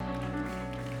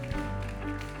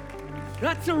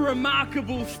That's a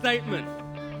remarkable statement.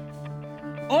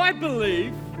 I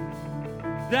believe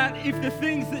that if the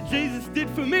things that Jesus did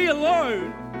for me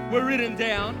alone were written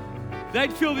down,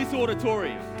 they'd fill this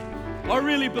auditorium. I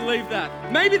really believe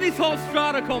that. Maybe this whole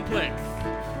strata complex.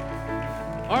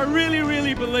 I really,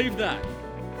 really believe that.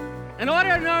 And I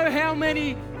don't know how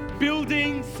many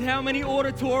buildings, how many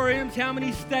auditoriums, how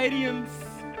many stadiums,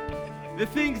 the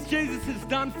things Jesus has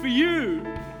done for you,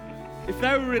 if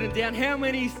they were written down, how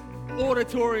many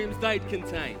auditoriums they'd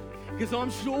contain. Because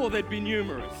I'm sure there'd be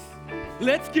numerous.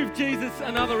 Let's give Jesus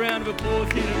another round of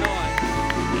applause here tonight.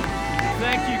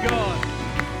 Thank you, God.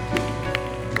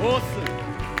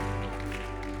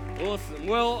 Awesome.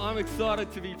 Well, I'm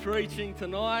excited to be preaching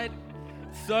tonight.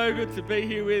 So good to be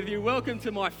here with you. Welcome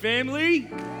to my family.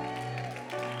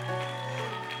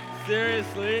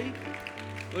 Seriously.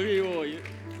 Look at you all.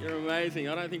 You're amazing.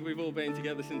 I don't think we've all been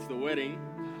together since the wedding.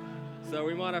 So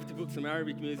we might have to put some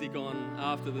Arabic music on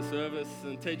after the service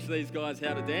and teach these guys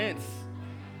how to dance.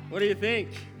 What do you think?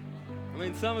 I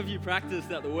mean, some of you practiced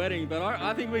at the wedding, but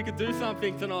I think we could do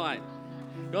something tonight.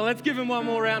 Well, let's give them one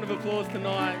more round of applause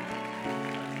tonight.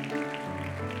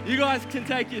 You guys can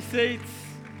take your seats,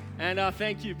 and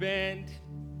thank you, band.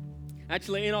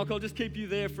 Actually, Enoch, I'll just keep you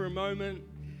there for a moment.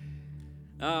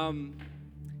 I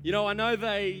know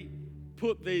they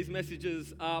put these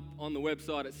messages up on the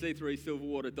website at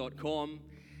c3silverwater.com,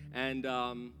 and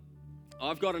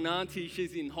I've got an auntie,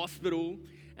 she's in hospital,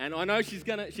 and I know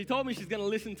she told me she's gonna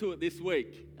listen to it this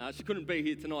week. She couldn't be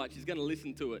here tonight, she's gonna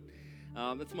listen to it.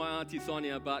 That's my auntie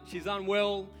Sonia, but she's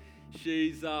unwell.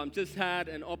 She's just had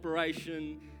an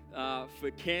operation for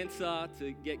cancer,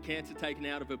 to get cancer taken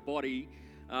out of her body.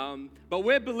 But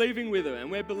we're believing with her,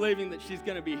 and we're believing that she's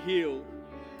gonna be healed.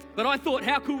 But I thought,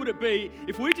 how cool would it be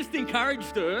if we just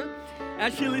encouraged her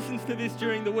as she listens to this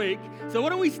during the week? So why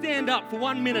don't we stand up for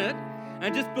 1 minute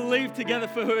and just believe together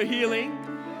for her healing,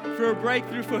 for a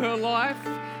breakthrough for her life.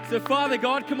 So Father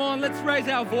God, come on, let's raise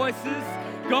our voices.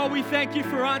 God, we thank you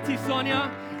for Auntie Sonia.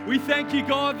 We thank you,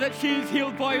 God, that she is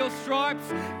healed by your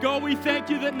stripes. God, we thank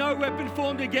you that no weapon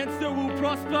formed against her will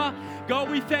prosper.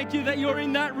 God, we thank you that you're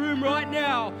in that room right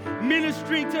now,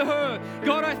 ministering to her.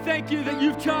 God, I thank you that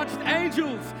you've charged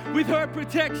angels with her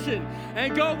protection.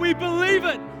 And God, we believe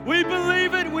it. We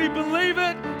believe it. We believe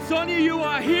it. Sonia, you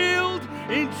are healed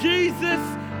in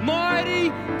Jesus' mighty,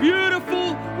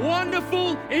 beautiful,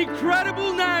 wonderful,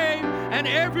 incredible name. And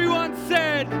everyone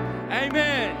said,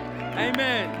 amen.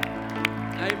 Amen.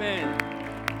 Amen.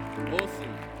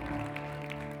 Awesome.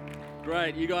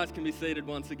 Great. You guys can be seated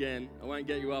once again. I won't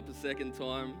get you up a second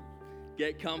time.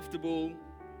 Get comfortable.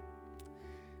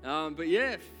 But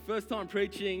yeah, first time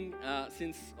preaching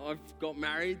since I've got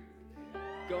married.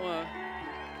 Got my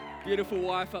beautiful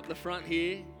wife up the front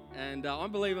here. And I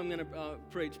believe I'm going to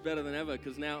preach better than ever,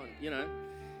 because now,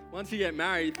 once you get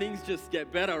married, things just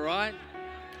get better, right?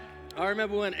 I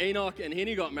remember when Enoch and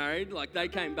Henny got married, they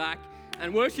came back,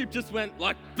 and worship just went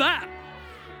like that.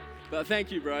 But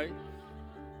thank you, bro.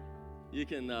 You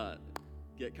can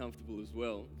get comfortable as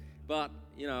well. But,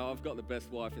 I've got the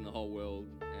best wife in the whole world.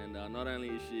 And not only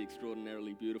is she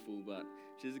extraordinarily beautiful, but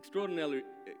she's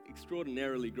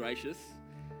extraordinarily gracious.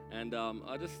 And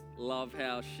I just love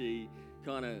how she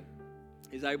kind of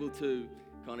is able to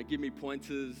kind of give me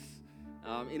pointers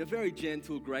in a very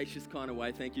gentle, gracious kind of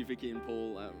way. Thank you, Vicky and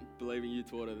Paul. Believing you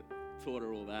taught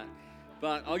her all that.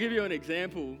 But I'll give you an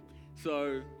example.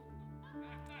 So,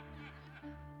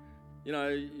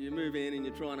 you move in and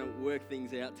you're trying to work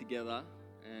things out together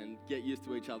and get used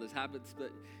to each other's habits.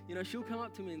 But, she'll come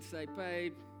up to me and say,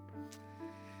 babe,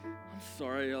 I'm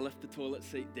sorry, I left the toilet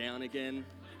seat down again.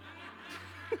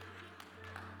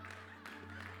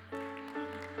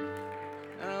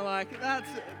 And I'm like,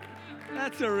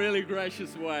 that's a really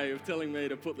gracious way of telling me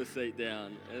to put the seat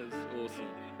down. It's awesome.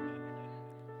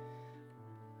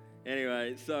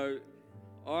 Anyway, so,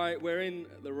 all right, we're in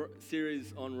the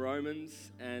series on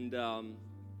Romans, and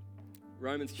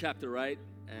Romans chapter 8,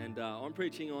 and I'm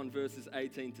preaching on verses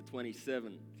 18 to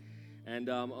 27. And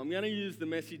I'm going to use the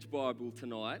Message Bible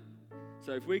tonight.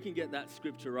 So if we can get that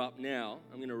scripture up now,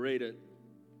 I'm going to read it.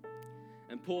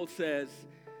 And Paul says,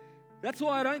 that's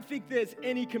why I don't think there's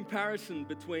any comparison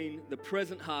between the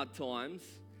present hard times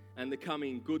and the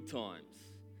coming good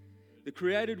times. The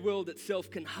created world itself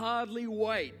can hardly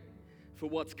wait for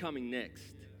what's coming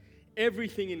next.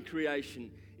 Everything in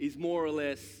creation is more or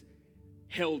less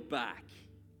held back.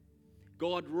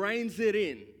 God reins it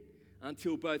in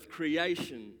until both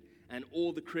creation and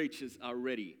all the creatures are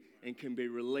ready and can be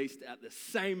released at the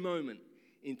same moment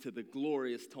into the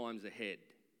glorious times ahead.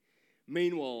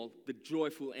 Meanwhile, the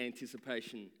joyful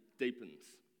anticipation deepens.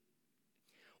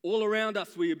 All around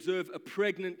us, we observe a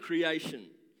pregnant creation.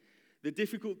 The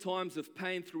difficult times of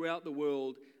pain throughout the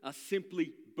world are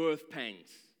simply birth pangs.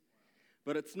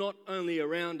 But it's not only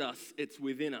around us, it's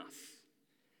within us.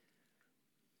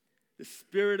 The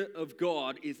Spirit of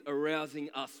God is arousing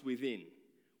us within.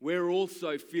 We're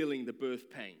also feeling the birth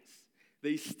pangs.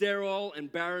 These sterile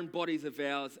and barren bodies of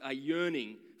ours are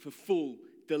yearning for full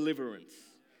deliverance.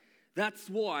 That's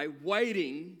why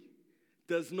waiting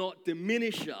does not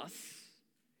diminish us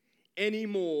any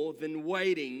more than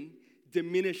waiting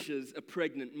diminishes a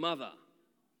pregnant mother.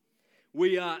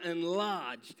 We are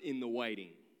enlarged in the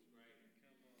waiting.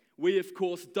 We, of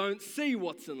course, don't see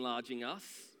what's enlarging us,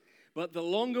 but the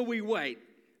longer we wait,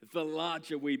 the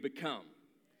larger we become,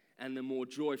 and the more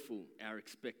joyful our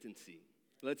expectancy.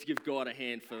 Let's give God a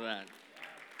hand for that.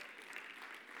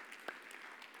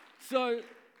 So,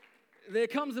 there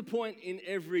comes a point in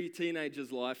every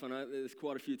teenager's life, I know there's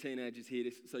quite a few teenagers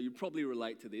here, so you probably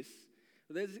relate to this.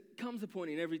 There comes a point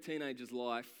in every teenager's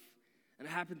life, and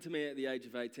it happened to me at the age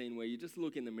of 18, where you just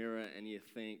look in the mirror and you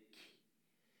think,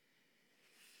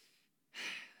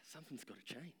 something's got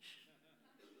to change.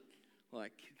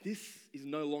 Like, this is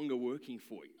no longer working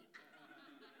for you.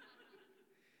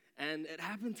 And it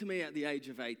happened to me at the age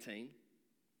of 18,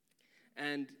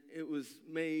 and it was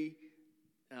me,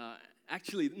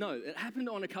 it happened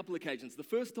on a couple of occasions. The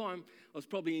first time I was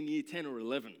probably in year 10 or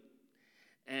 11,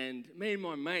 and me and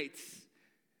my mates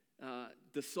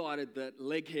decided that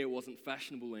leg hair wasn't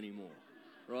fashionable anymore,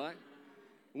 right?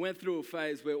 Went through a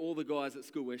phase where all the guys at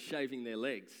school were shaving their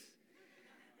legs.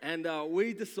 And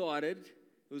we decided,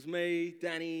 it was me,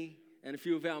 Danny, and a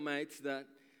few of our mates, that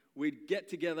we'd get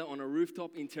together on a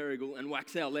rooftop in Terrigal and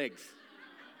wax our legs.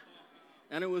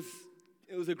 And it was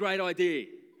a great idea.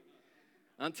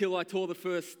 Until I tore the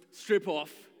first strip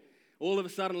off, all of a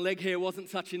sudden leg hair wasn't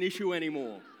such an issue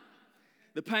anymore.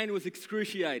 The pain was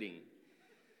excruciating.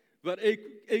 But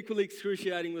equally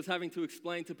excruciating was having to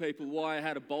explain to people why I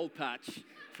had a bald patch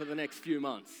for the next few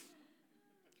months.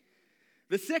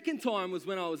 The second time was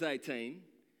when I was 18,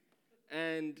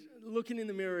 and looking in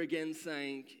the mirror again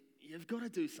saying, you've got to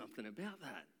do something about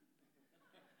that.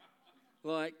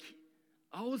 Like,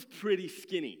 I was pretty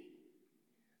skinny.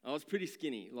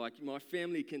 Like, my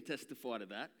family can testify to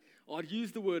that. I'd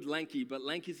use the word lanky, but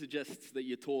lanky suggests that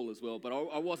you're tall as well, but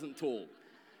I wasn't tall.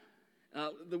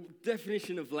 The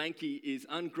definition of lanky is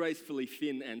ungracefully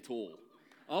thin and tall.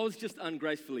 I was just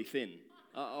ungracefully thin.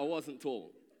 I wasn't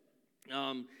tall.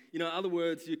 Other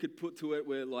words you could put to it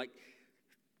were like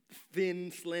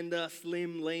thin, slender,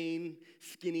 slim, lean,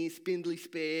 skinny, spindly,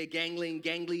 spare, gangling,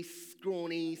 gangly,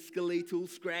 scrawny, skeletal,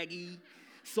 scraggy,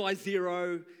 size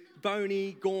 0,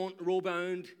 bony, gaunt,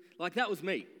 raw-boned. Like, that was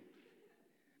me.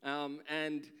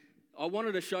 And I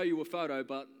wanted to show you a photo,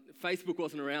 but Facebook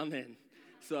wasn't around then.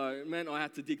 So it meant I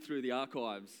had to dig through the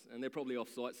archives, and they're probably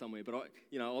off-site somewhere, but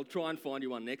I'll try and find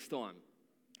you one next time.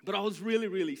 But I was really,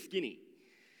 really skinny.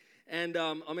 And,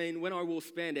 when I wore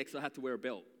spandex, I had to wear a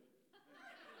belt.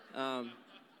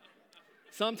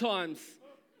 Sometimes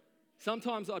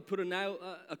I'd put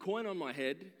a coin on my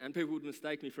head, and people would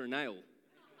mistake me for a nail.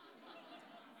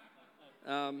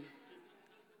 I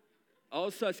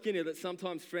was so skinny that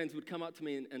sometimes friends would come up to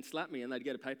me and slap me, and they'd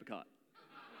get a paper cut.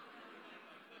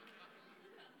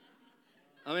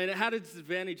 It had its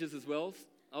advantages as well.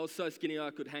 I was so skinny I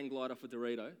could hang glide off a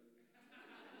Dorito.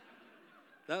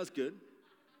 That was good.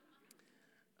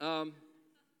 I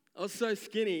was so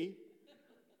skinny,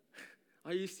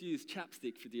 I used to use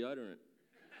chapstick for deodorant.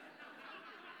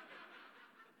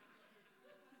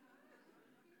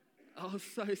 I was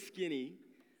so skinny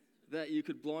that you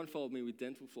could blindfold me with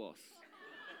dental floss.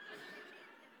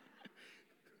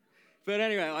 But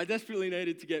anyway, I desperately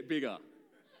needed to get bigger.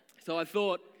 So I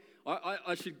thought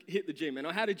I should hit the gym. And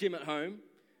I had a gym at home.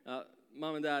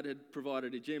 Mum and Dad had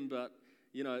provided a gym, but,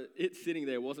 it sitting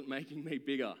there wasn't making me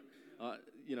bigger.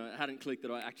 It hadn't clicked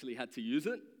that I actually had to use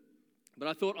it. But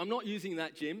I thought, I'm not using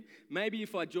that gym. Maybe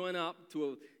if I join up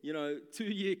to a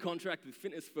 2-year contract with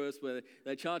Fitness First where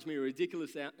they charge me a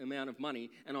ridiculous amount of money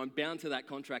and I'm bound to that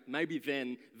contract, maybe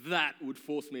then that would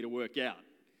force me to work out.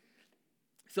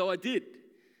 So I did.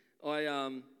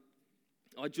 I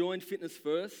joined Fitness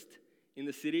First in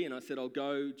the city, and I said I'll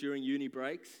go during uni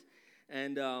breaks.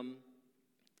 And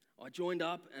I joined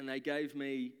up, and they gave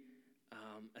me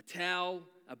a towel,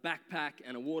 a backpack,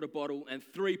 and a water bottle, and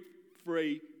 3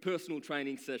 free personal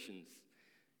training sessions.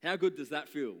 How good does that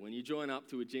feel when you join up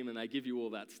to a gym and they give you all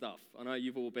that stuff? I know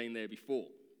you've all been there before.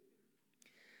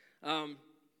 And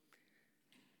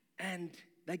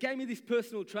they gave me this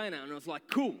personal trainer, and I was like,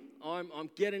 cool,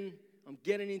 I'm getting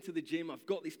into the gym. I've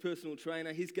got this personal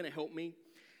trainer. He's going to help me.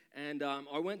 And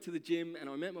I went to the gym and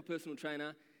I met my personal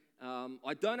trainer.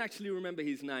 I don't actually remember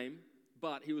his name,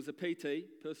 but he was a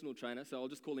PT, personal trainer, so I'll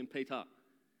just call him Peter,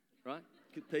 right?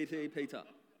 PT, Peter.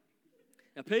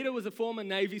 Now, Peter was a former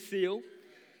Navy SEAL,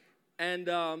 and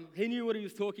he knew what he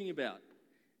was talking about.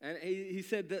 And he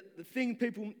said that the thing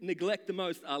people neglect the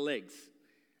most are legs.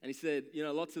 And he said,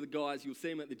 lots of the guys, you'll see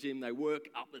them at the gym, they work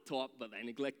up the top, but they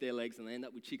neglect their legs and they end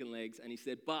up with chicken legs. And he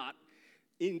said, but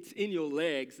in your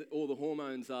legs, all the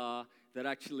hormones are that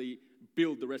actually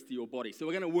build the rest of your body. So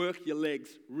we're going to work your legs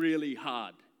really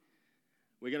hard.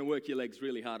 We're going to work your legs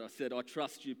really hard. I said, I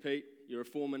trust you, Pete. You're a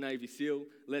former Navy SEAL.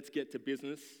 Let's get to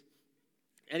business.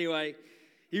 Anyway,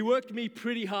 he worked me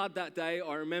pretty hard that day.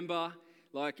 I remember,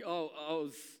 I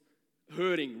was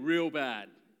hurting real bad.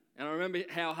 And I remember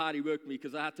how hard he worked me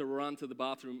because I had to run to the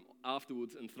bathroom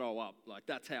afterwards and throw up.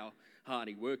 That's how hard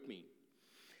he worked me.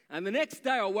 And the next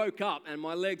day I woke up and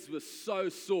my legs were so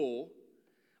sore,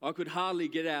 I could hardly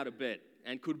get out of bed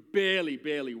and could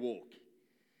barely walk.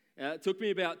 It took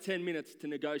me about 10 minutes to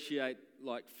negotiate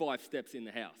 5 steps in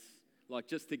the house.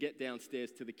 Just to get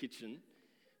downstairs to the kitchen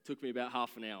took me about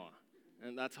half an hour.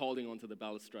 And that's holding onto the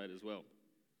balustrade as well.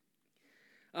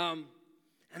 And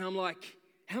I'm like,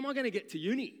 how am I going to get to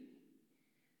uni?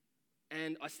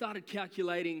 And I started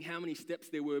calculating how many steps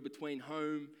there were between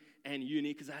home and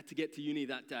uni because I had to get to uni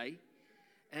that day.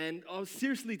 And I was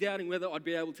seriously doubting whether I'd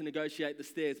be able to negotiate the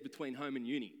stairs between home and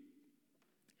uni.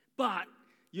 But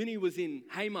uni was in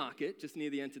Haymarket, just near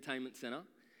the entertainment centre.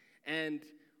 And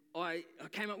I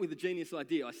came up with a genius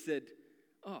idea. I said,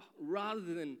 rather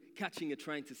than catching a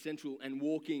train to Central and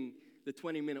walking the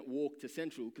 20-minute walk to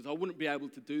Central, because I wouldn't be able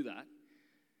to do that,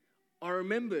 I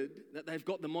remembered that they've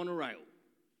got the monorail.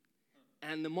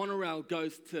 And the monorail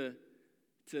goes to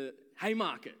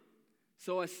Haymarket.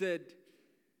 So I said,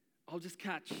 I'll just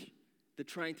catch the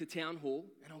train to Town Hall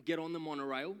and I'll get on the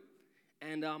monorail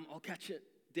and I'll catch it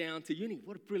down to uni.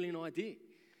 What a brilliant idea.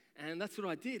 And that's what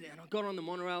I did. And I got on the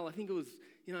monorail. I think it was,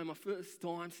 my first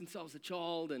time since I was a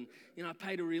child. And, I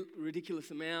paid a ridiculous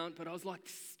amount. But I was like,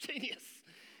 this is genius.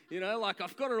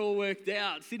 I've got it all worked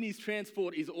out. Sydney's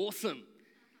transport is awesome.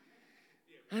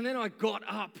 And then I got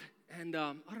up. And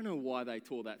I don't know why they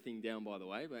tore that thing down, by the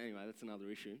way. But anyway, that's another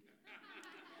issue.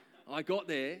 I got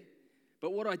there.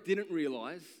 But what I didn't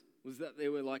realise was that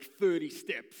there were 30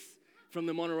 steps from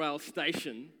the monorail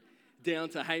station down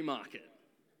to Haymarket.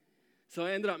 So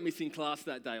I ended up missing class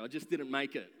that day. I just didn't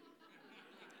make it.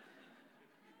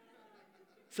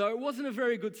 So it wasn't a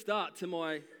very good start to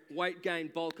my weight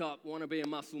gain, bulk up, want to be a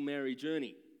muscle Mary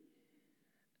journey.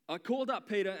 I called up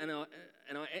Peter and I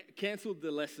cancelled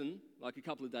the lesson a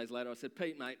couple of days later. I said,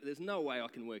 Pete, mate, there's no way I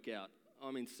can work out.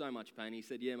 I'm in so much pain. He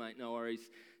said, yeah, mate, no worries.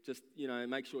 Just,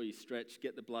 make sure you stretch,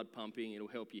 get the blood pumping. It'll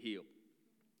help you heal.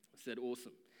 I said,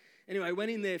 awesome. Anyway, I went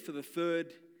in there for the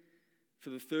third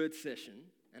session.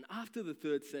 And after the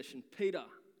third session, Peter,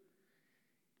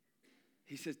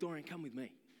 he says, Dorian, come with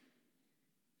me.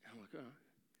 And I'm like, all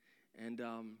right.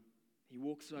 And he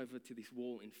walks over to this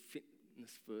wall in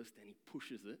fitness first and he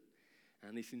pushes it.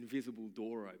 And this invisible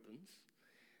door opens.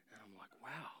 And I'm like,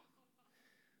 wow,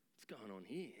 what's going on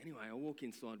here? Anyway, I walk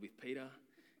inside with Peter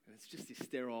and it's just this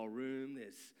sterile room.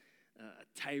 There's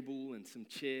a table and some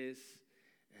chairs.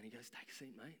 And he goes, take a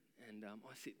seat, mate. And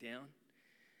I sit down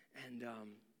and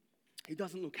he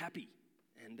doesn't look happy.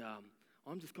 And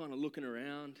I'm just kind of looking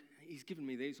around. He's giving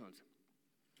me these ones.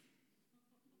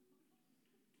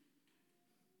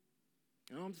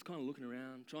 And I'm just kind of looking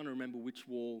around, trying to remember which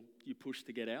wall you push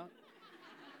to get out,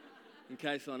 in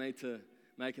case I need to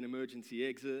make an emergency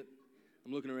exit.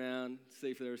 I'm looking around,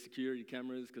 see if there are security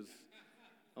cameras, because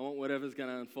I want whatever's going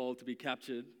to unfold to be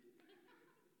captured.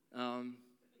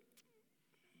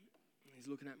 He's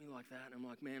looking at me like that, and I'm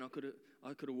like, man, I could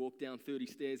have walked down 30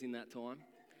 stairs in that time.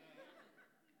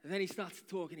 And then he starts to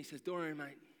talk, and he says, Dorian,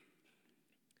 mate,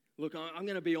 look, I'm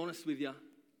going to be honest with you.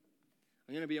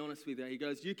 He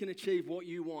goes, you can achieve what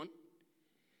you want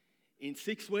in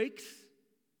 6 weeks,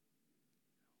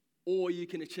 or you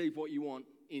can achieve what you want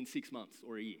in 6 months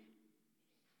or a year.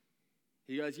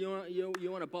 He goes, you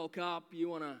want to bulk up, you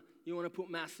want to put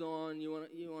mass on, you want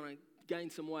to gain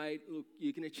some weight. Look,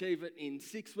 you can achieve it in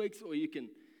 6 weeks, or you can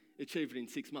achieve it in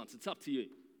 6 months. It's up to you.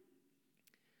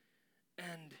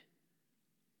 And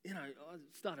I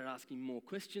started asking more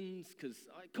questions because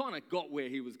I kind of got where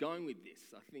he was going with this.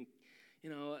 I think,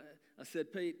 I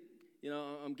said, Pete,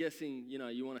 I'm guessing,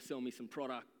 you want to sell me some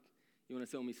product, you want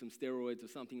to sell me some steroids or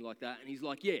something like that. And he's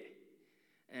like, yeah.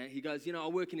 And he goes, I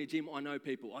work in a gym, I know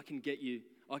people, I can get you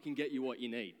what you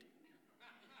need.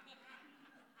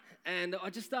 And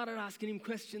I just started asking him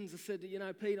questions. I said,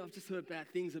 Pete, I've just heard bad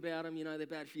things about them. They're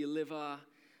bad for your liver.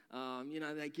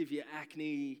 They give you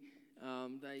acne,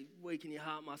 they weaken your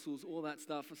heart muscles, all that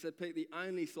stuff. I said, Pete, the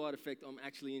only side effect I'm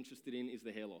actually interested in is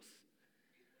the hair loss.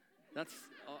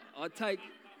 I take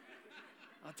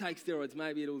steroids.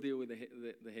 Maybe it'll deal with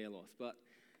the hair loss. But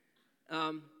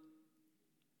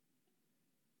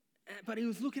he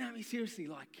was looking at me seriously,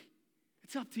 like,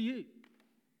 it's up to you.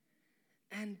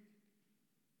 And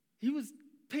he was,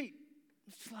 Pete,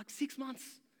 it's like 6 months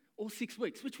or 6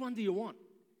 weeks. Which one do you want?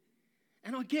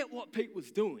 And I get what Pete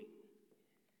was doing.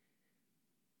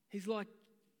 He's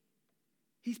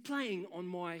playing on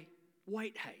my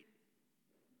weight hate.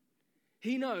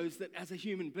 He knows that as a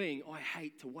human being, I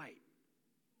hate to wait.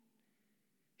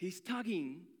 He's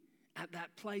tugging at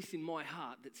that place in my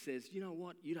heart that says, you know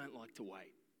what? You don't like to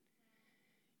wait.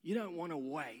 You don't want to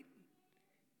wait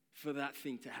for that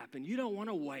thing to happen. You don't want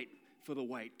to wait for the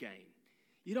weight gain.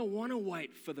 You don't want to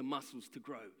wait for the muscles to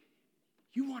grow.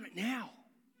 You want it now.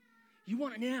 You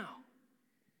want it now.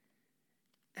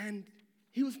 And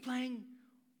he was playing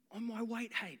on my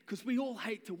weight hate, because we all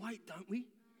hate to wait, don't we?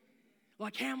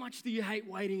 Like, how much do you hate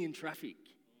waiting in traffic?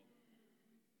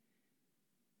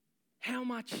 How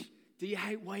much do you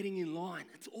hate waiting in line?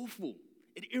 It's awful.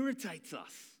 It irritates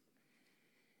us.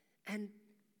 And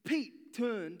Pete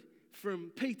turned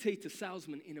from PT to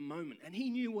salesman in a moment, and he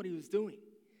knew what he was doing.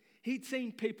 He'd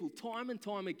seen people time and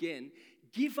time again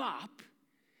give up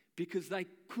because they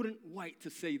couldn't wait to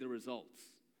see the results,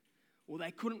 or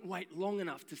they couldn't wait long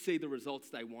enough to see the results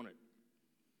they wanted.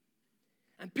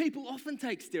 And people often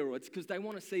take steroids because they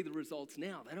want to see the results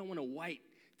now. They don't want to wait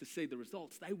to see the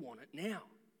results. They want it now.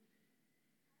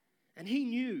 And he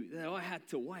knew that I had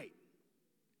to wait.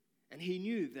 And he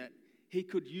knew that he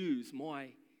could use my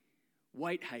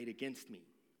weight hate against me.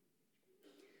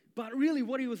 But really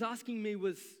what he was asking me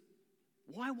was,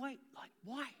 why wait? Like,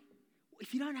 why?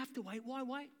 If you don't have to wait, why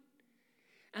wait?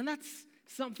 And that's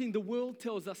something the world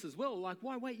tells us as well. Like,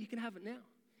 why wait? You can have it now.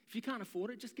 If you can't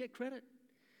afford it, just get credit.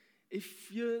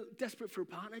 If you're desperate for a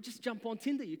partner, just jump on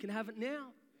Tinder. You can have it now.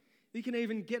 You can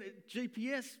even get a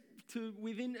GPS to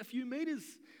within a few meters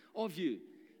of you.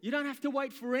 You don't have to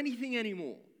wait for anything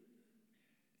anymore.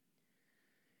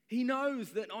 He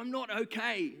knows that I'm not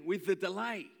okay with the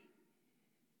delay.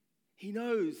 He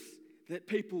knows that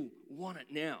people want it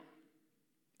now.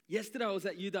 Yesterday I was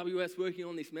at UWS working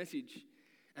on this message,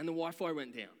 and the Wi-Fi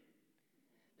went down.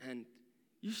 And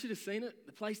you should have seen it.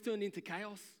 The place turned into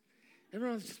chaos.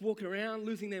 Everyone's just walking around,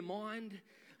 losing their mind.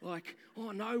 Like,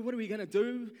 oh no, what are we going to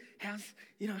do?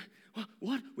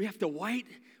 What? We have to wait.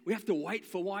 We have to wait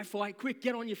for Wi-Fi. Quick,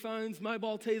 get on your phones,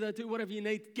 mobile TV, do whatever you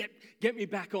need. Get me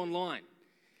back online.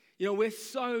 We're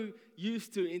so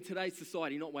used to, in today's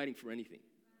society, not waiting for anything.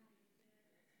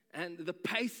 And the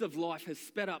pace of life has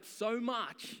sped up so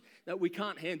much that we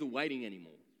can't handle waiting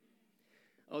anymore.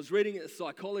 I was reading a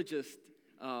psychologist,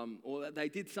 or they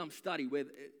did some study where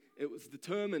it was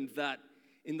determined that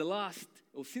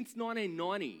since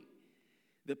 1990,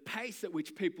 the pace at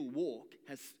which people walk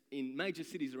in major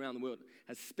cities around the world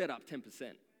has sped up 10%.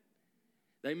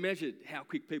 They measured how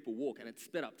quick people walk, and it's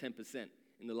sped up 10%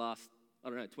 in the last,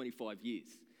 25 years.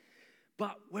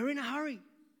 But we're in a hurry.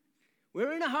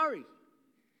 We're in a hurry.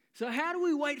 So how do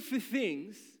we wait for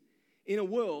things in a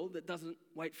world that doesn't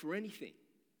wait for anything?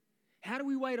 How do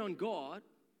we wait on God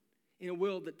in a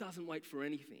world that doesn't wait for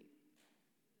anything?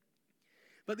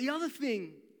 But the other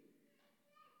thing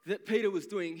that Peter was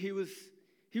doing, he was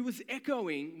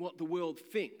echoing what the world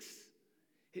thinks,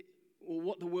 or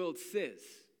what the world says.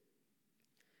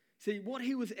 See, what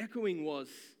he was echoing was,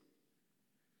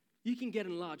 you can get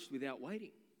enlarged without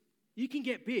waiting. You can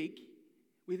get big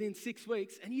within 6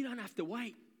 weeks, and you don't have to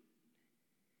wait.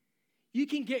 You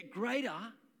can get greater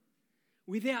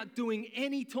without doing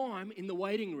any time in the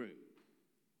waiting room.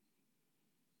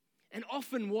 And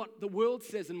often what the world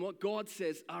says and what God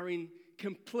says are in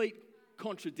complete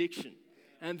contradiction,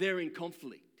 and they're in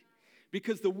conflict.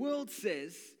 Because the world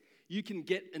says you can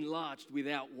get enlarged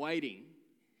without waiting,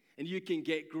 and you can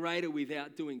get greater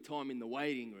without doing time in the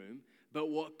waiting room. But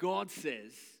what God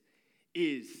says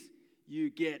is you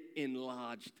get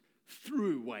enlarged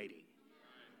through waiting.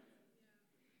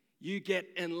 You get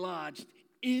enlarged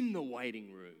in the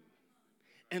waiting room.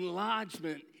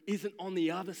 Enlargement isn't on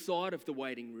the other side of the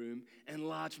waiting room.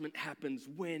 Enlargement happens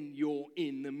when you're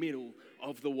in the middle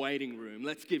of the waiting room.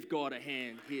 Let's give God a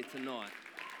hand here tonight.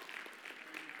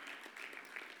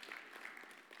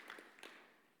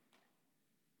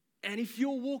 And if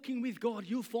you're walking with God,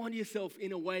 you'll find yourself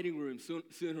in a waiting room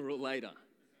sooner or later.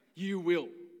 You will.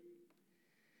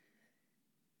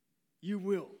 You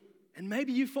will. And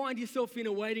maybe you find yourself in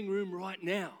a waiting room right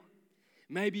now.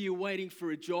 Maybe you're waiting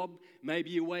for a job. Maybe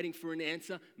you're waiting for an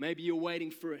answer. Maybe you're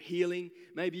waiting for a healing.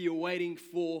 Maybe you're waiting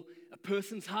for a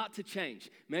person's heart to change.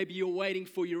 Maybe you're waiting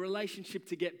for your relationship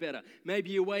to get better.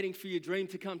 Maybe you're waiting for your dream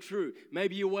to come true.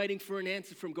 Maybe you're waiting for an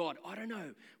answer from God. I don't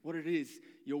know what it is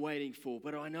you're waiting for,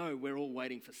 but I know we're all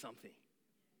waiting for something.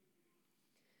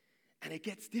 And it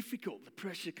gets difficult. The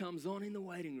pressure comes on in the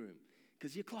waiting room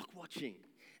because you're clock watching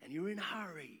and you're in a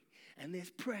hurry and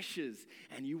there's pressures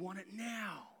and you want it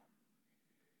now.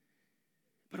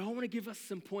 But I want to give us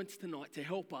some points tonight to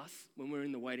help us when we're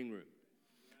in the waiting room.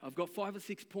 I've got 5 or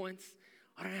 6 points.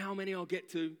 I don't know how many I'll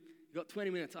get to. You've got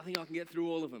 20 minutes. I think I can get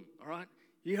through all of them, all right?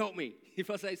 You help me. If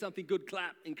I say something good,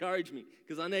 clap, encourage me,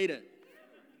 because I need it.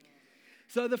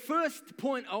 So the first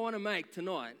point I want to make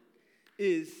tonight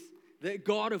is that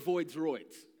God avoids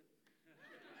roids.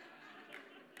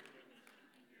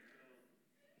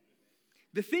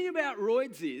 The thing about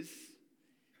roids is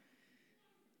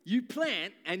you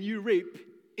plant and you reap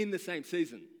in the same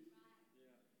season.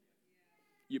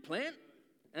 You plant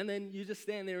and then you just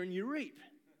stand there and you reap.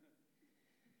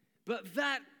 But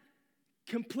that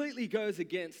completely goes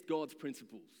against God's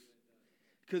principles.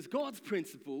 Because God's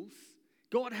principles,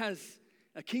 God has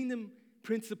a kingdom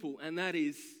principle, and that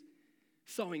is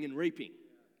sowing and reaping.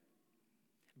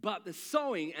 But the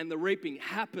sowing and the reaping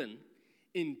happen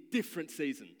in different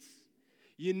seasons.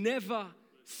 You never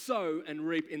sow and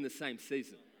reap in the same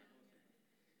season.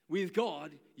 With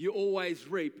God, you always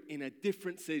reap in a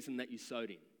different season that you sowed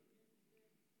in.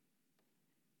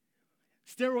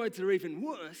 Steroids are even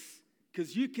worse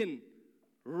because you can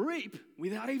reap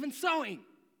without even sowing.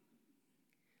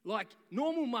 Like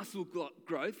normal muscle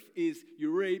growth is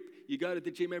you reap, you go to the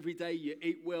gym every day, you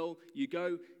eat well,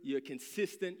 you're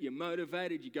consistent, you're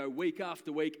motivated, you go week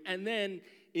after week, and then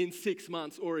in 6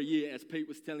 months or a year, as Pete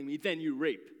was telling me, then you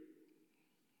reap.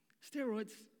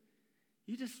 Steroids,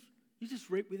 you just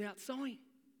reap without sowing.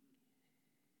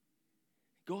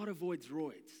 God avoids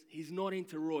roids. He's not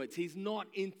into roids. He's not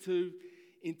into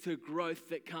growth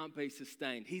that can't be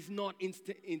sustained. He's not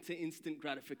into instant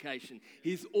gratification.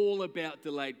 He's all about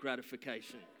delayed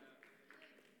gratification.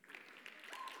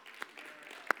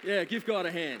 Yeah, give God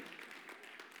a hand.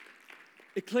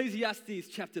 Ecclesiastes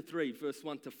chapter 3, verse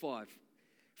 1 to 5.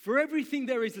 For everything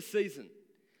there is a season,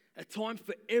 a time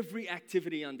for every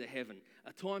activity under heaven,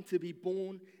 a time to be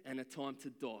born and a time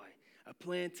to die, a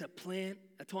time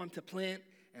to plant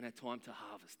and a time to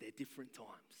harvest. They're different times.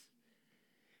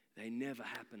 They never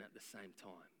happen at the same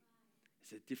time.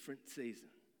 It's a different season.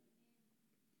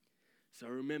 So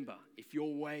remember, if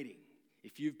you're waiting,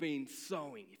 if you've been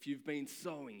sowing,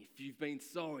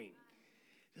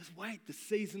 just wait. The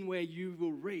season where you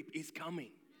will reap is coming.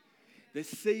 The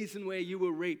season where you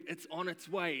will reap, it's on its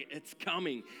way. It's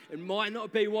coming. It might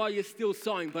not be while you're still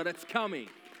sowing, but it's coming.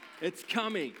 It's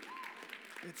coming.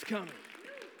 It's coming.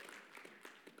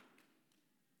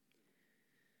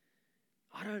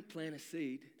 I don't plant a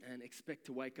seed and expect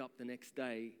to wake up the next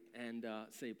day and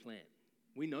see a plant.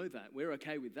 We know that. We're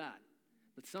okay with that.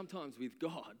 But sometimes with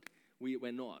God,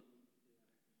 we're not.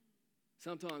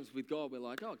 Sometimes with God, we're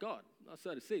like, oh, God, I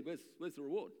sowed a seed. Where's the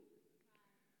reward?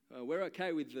 We're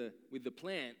okay with the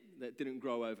plant that didn't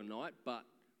grow overnight, but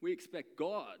we expect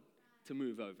God to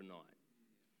move overnight.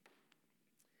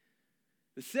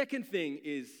 The second point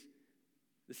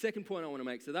I want to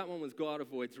make, so that one was God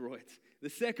avoids roids. The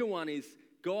second one is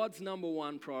God's number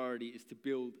one priority is to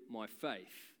build my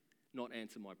faith, not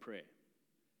answer my prayer.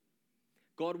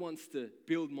 God wants to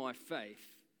build my faith,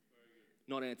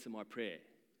 not answer my prayer.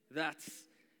 That's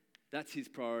his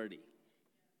priority.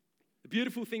 The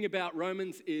beautiful thing about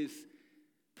Romans is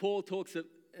Paul talks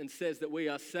and says that we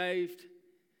are saved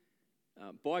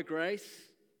by grace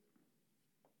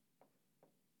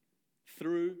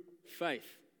through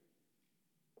faith.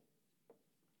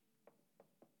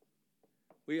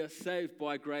 We are saved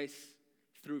by grace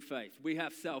through faith. We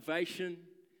have salvation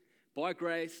by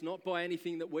grace, not by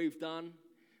anything that we've done,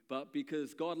 but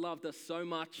because God loved us so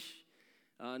much,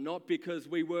 not because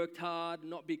we worked hard,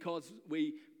 not because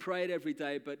we prayed every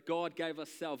day, but God gave us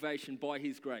salvation by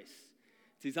his grace.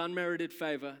 It's his unmerited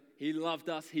favor. He loved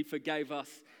us. He forgave us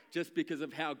just because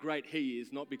of how great he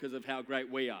is, not because of how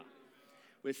great we are.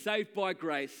 We're saved by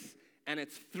grace, and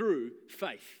it's through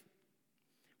faith.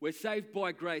 We're saved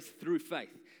by grace through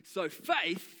faith. So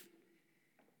faith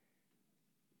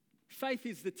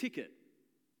is the ticket.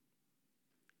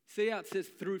 See how it says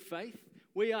through faith?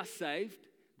 We are saved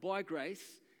by grace,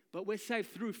 but we're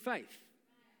saved through faith.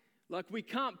 Like we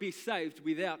can't be saved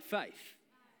without faith.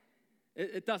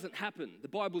 It doesn't happen. The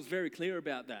Bible's very clear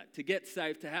about that. To get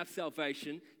saved, to have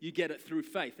salvation, you get it through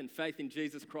faith, and faith in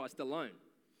Jesus Christ alone.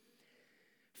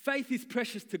 Faith is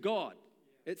precious to God.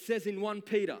 It says in 1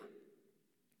 Peter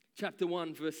chapter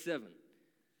 1, verse 7,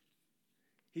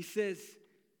 he says,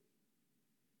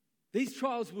 these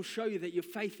trials will show you that your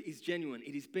faith is genuine.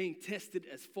 It is being tested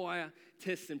as fire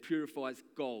tests and purifies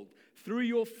gold. Through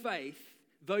your faith,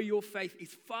 though your faith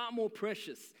is far more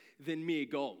precious than mere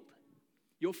gold.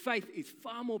 Your faith is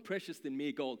far more precious than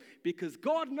mere gold because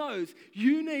God knows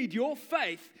you need your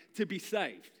faith to be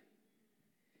saved.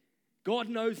 God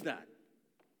knows that.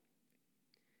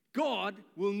 God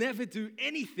will never do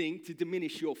anything to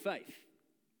diminish your faith.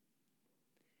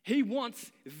 He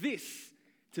wants this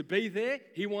to be there.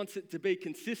 He wants it to be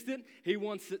consistent. He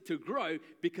wants it to grow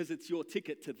because it's your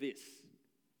ticket to this.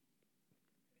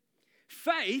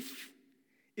 Faith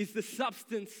is the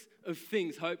substance of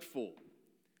things hoped for.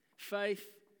 Faith,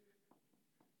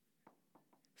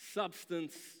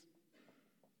 substance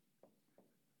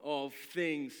of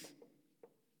things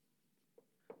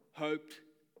hoped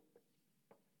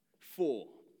for.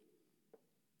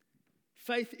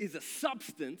 Faith is a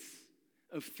substance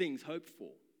of things hoped for.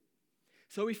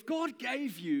 So if God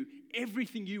gave you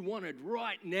everything you wanted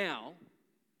right now,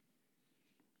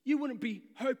 you wouldn't be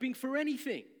hoping for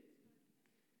anything.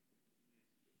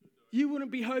 You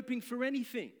wouldn't be hoping for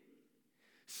anything.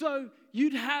 So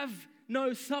you'd have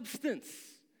no substance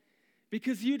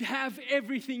because you'd have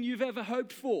everything you've ever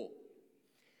hoped for.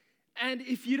 And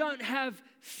if you don't have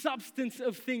substance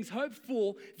of things hoped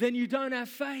for, then you don't have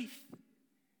faith.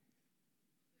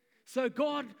 So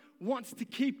God wants to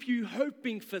keep you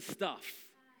hoping for stuff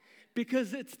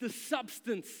because it's the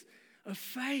substance of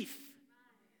faith.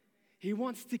 He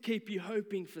wants to keep you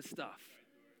hoping for stuff.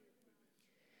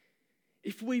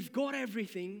 If we've got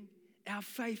everything, our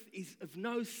faith is of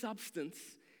no substance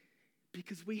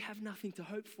because we have nothing to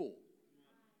hope for.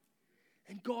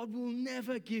 And God will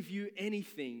never give you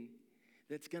anything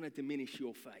that's going to diminish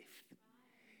your faith.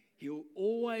 He'll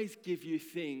always give you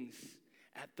things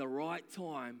at the right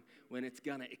time when it's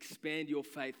going to expand your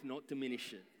faith, not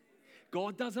diminish it.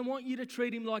 God doesn't want you to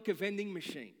treat him like a vending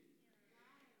machine.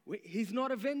 He's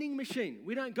not a vending machine.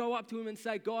 We don't go up to him and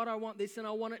say, God, I want this and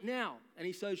I want it now. And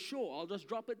he says, sure, I'll just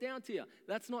drop it down to you.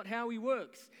 That's not how he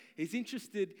works. He's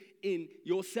interested in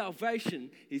your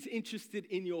salvation. He's interested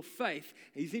in your faith.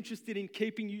 He's interested in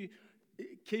keeping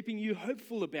you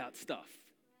hopeful about stuff.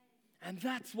 And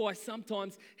that's why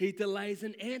sometimes he delays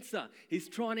an answer. He's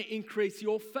trying to increase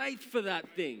your faith for that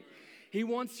thing. He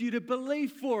wants you to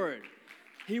believe for it.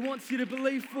 He wants you to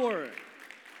believe for it.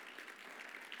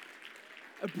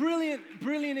 A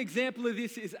brilliant example of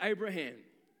this is Abraham.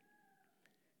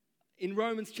 In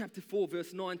Romans chapter 4,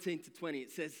 verse 19 to 20,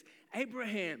 it says,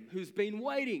 Abraham, who's been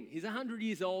waiting, he's 100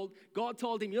 years old. God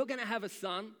told him, you're going to have a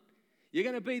son. You're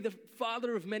going to be the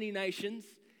father of many nations.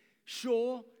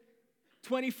 Sure,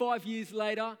 25 years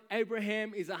later,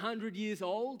 Abraham is 100 years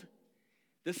old.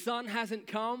 The son hasn't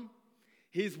come.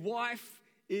 His wife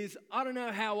is, I don't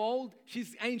know how old.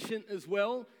 She's ancient as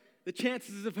well. The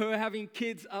chances of her having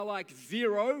kids are like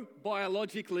zero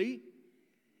biologically.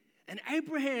 And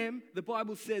Abraham, the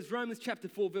Bible says, Romans chapter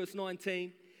 4, verse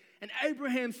 19, and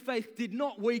Abraham's faith did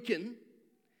not weaken,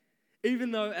 even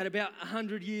though at about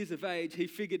 100 years of age, he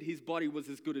figured his body was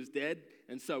as good as dead,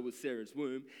 and so was Sarah's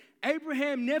womb.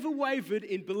 Abraham never wavered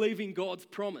in believing God's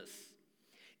promise.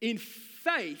 In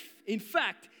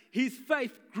fact, his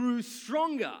faith grew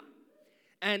stronger,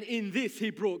 and in this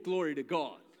he brought glory to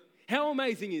God. How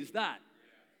amazing is that?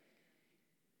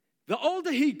 The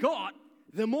older he got,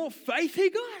 the more faith he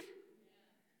got.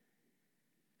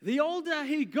 The older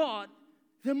he got,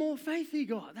 the more faith he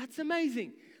got. That's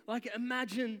amazing. Like,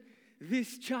 imagine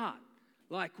this chart,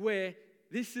 like where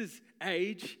this is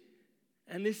age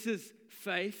and this is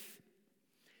faith.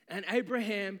 And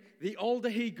Abraham, the older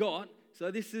he got,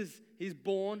 so this is, he's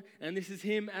born, and this is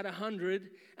him at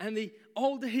 100. And the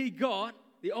older he got,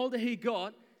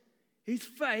 his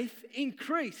faith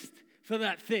increased for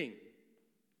that thing.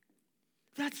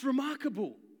 That's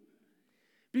remarkable.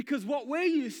 Because what we're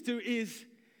used to is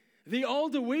the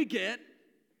older we get,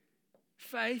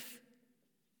 faith,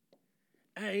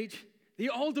 age,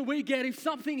 the older we get, if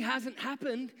something hasn't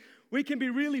happened, we can be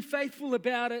really faithful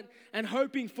about it and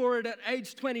hoping for it at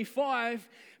age 25.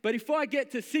 But if I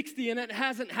get to 60 and it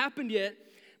hasn't happened yet,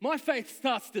 my faith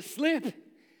starts to slip.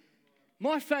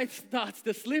 My faith starts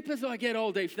to slip as I get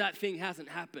older if that thing hasn't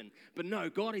happened. But no,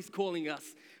 God is calling us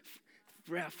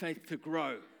for our faith to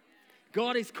grow.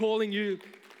 God is calling you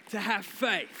to have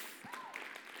faith.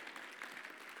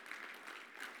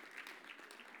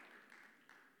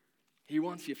 He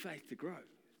wants your faith to grow.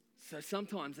 So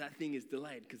sometimes that thing is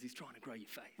delayed because he's trying to grow your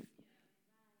faith.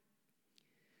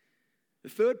 The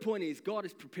third point is God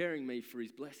is preparing me for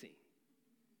his blessing.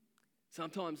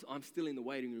 Sometimes I'm still in the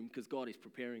waiting room because God is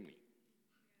preparing me.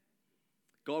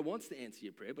 God wants to answer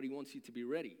your prayer, but he wants you to be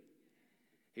ready.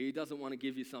 He doesn't want to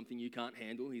give you something you can't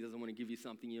handle. He doesn't want to give you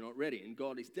something you're not ready. And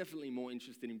God is definitely more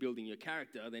interested in building your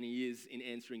character than he is in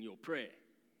answering your prayer.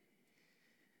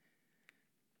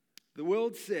 The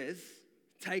world says,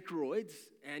 take roids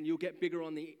and you'll get bigger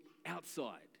on the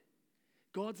outside.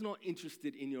 God's not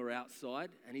interested in your outside,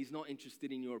 and he's not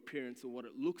interested in your appearance or what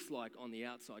it looks like on the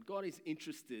outside. God is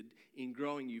interested in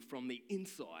growing you from the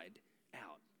inside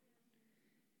out.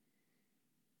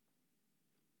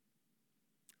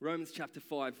 Romans chapter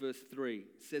 5 verse 3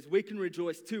 says, we can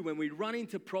rejoice too when we run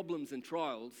into problems and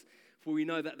trials, for we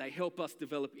know that they help us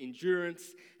develop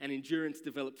endurance, and endurance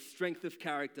develops strength of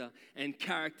character, and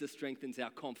character strengthens our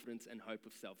confidence and hope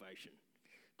of salvation.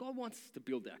 God wants to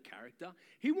build our character.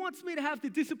 He wants me to have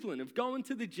the discipline of going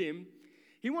to the gym.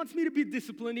 He wants me to be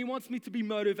disciplined. He wants me to be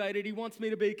motivated. He wants me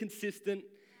to be consistent,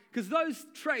 because those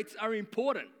traits are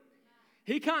important.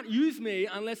 He can't use me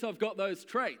unless I've got those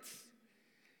traits.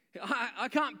 I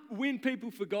can't win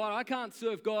people for God. I can't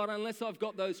serve God unless I've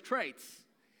got those traits.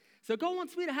 So God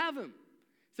wants me to have them.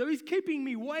 So he's keeping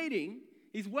me waiting.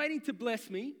 He's waiting to bless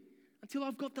me until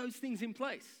I've got those things in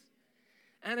place.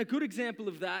 And a good example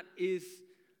of that is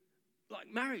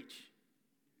like marriage.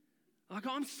 Like,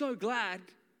 I'm so glad,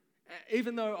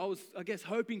 even though I was, I guess,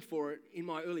 hoping for it in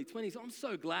my early 20s, I'm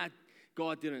so glad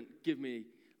God didn't give me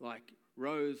like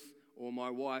Rose or my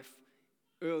wife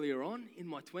earlier on in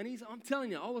my 20s. I'm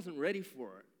telling you, I wasn't ready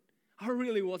for it. I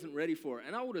really wasn't ready for it.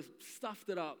 And I would have stuffed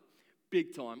it up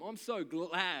big time. I'm so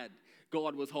glad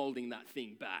God was holding that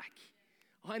thing back.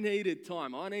 I needed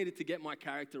time. I needed to get my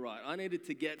character right. I needed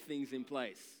to get things in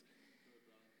place.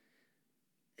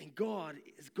 And God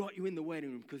has got you in the waiting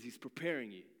room because he's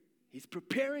preparing you. He's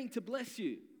preparing to bless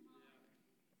you.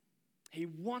 He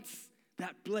wants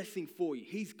that blessing for you.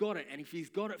 He's got it. And if he's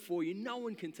got it for you, no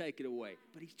one can take it away.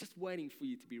 But he's just waiting for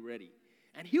you to be ready.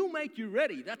 And he'll make you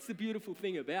ready. That's the beautiful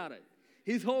thing about it.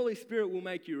 His Holy Spirit will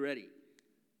make you ready.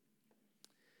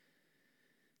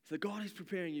 So God is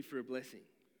preparing you for a blessing.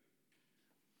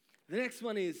 The next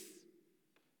one is,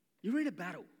 you're in a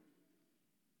battle.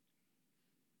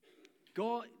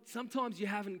 God, sometimes you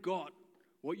haven't got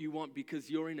what you want because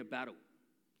you're in a battle.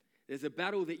 There's a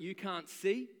battle that you can't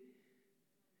see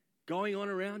going on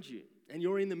around you, and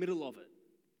you're in the middle of it.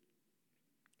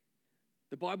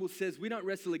 The Bible says we don't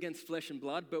wrestle against flesh and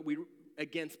blood, but we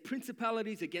against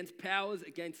principalities, against powers,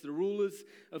 against the rulers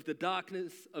of the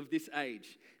darkness of this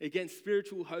age, against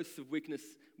spiritual hosts of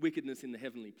wickedness in the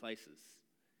heavenly places.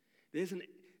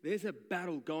 There's a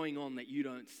battle going on that you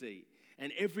don't see.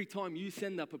 And every time you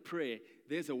send up a prayer,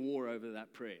 there's a war over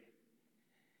that prayer.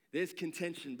 There's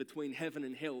contention between heaven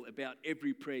and hell about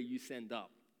every prayer you send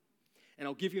up. And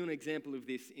I'll give you an example of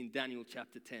this in Daniel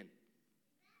chapter 10,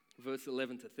 verse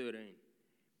 11 to 13.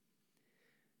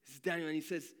 This is Daniel, and he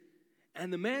says,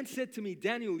 and the man said to me,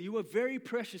 Daniel, you are very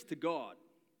precious to God.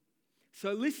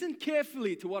 So listen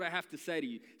carefully to what I have to say to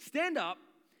you. Stand up,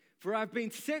 for I've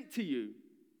been sent to you.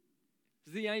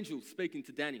 This is the angel speaking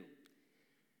to Daniel.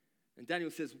 And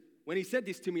Daniel says, when he said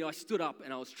this to me, I stood up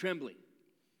and I was trembling.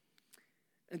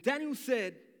 And Daniel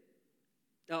said,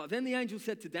 then the angel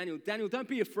said to Daniel, Daniel, don't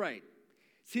be afraid.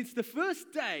 Since the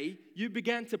first day you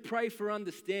began to pray for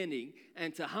understanding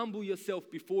and to humble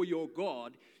yourself before your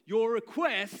God, your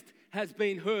request has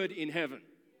been heard in heaven.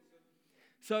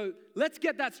 So let's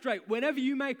get that straight. Whenever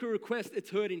you make a request, it's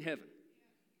heard in heaven.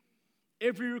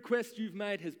 Every request you've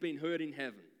made has been heard in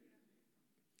heaven.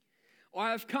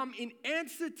 I have come in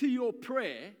answer to your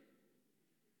prayer,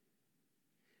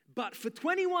 but for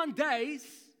 21 days,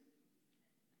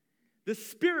 the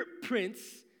spirit prince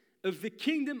of the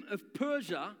kingdom of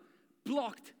Persia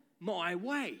blocked my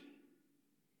way.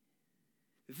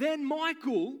 Then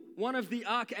Michael, one of the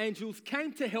archangels,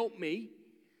 came to help me,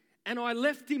 and I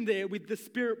left him there with the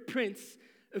spirit prince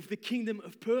of the kingdom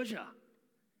of Persia.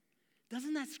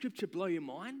 Doesn't that scripture blow your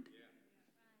mind?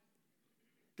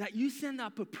 That you send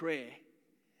up a prayer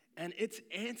and it's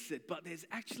answered, but there's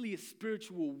actually a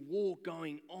spiritual war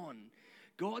going on.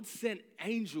 God sent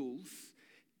angels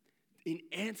in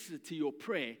answer to your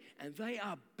prayer, and they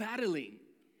are battling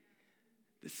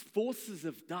the forces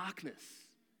of darkness.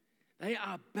 They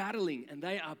are battling, and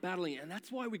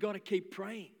that's why we got to keep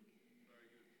praying.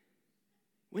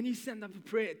 When you send up a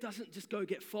prayer, it doesn't just go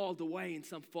get filed away in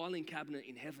some filing cabinet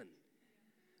in heaven.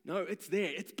 No, it's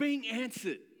there. It's being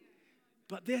answered.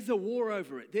 But there's a war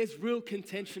over it. There's real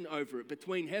contention over it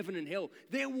between heaven and hell.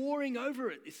 They're warring over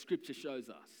it, this scripture shows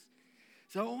us.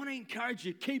 So I want to encourage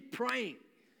you, keep praying.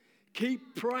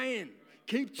 Keep praying.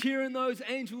 Keep cheering those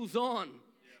angels on.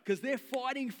 because they're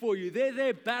fighting for you. They're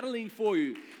there battling for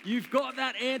you. You've got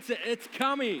that answer. It's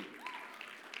coming.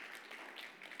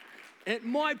 It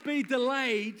might be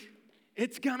delayed.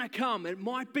 It's going to come. It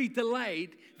might be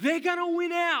delayed. They're going to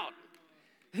win out.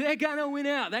 They're going to win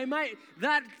out.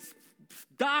 That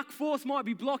dark force might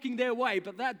be blocking their way,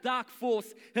 but that dark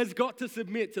force has got to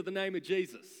submit to the name of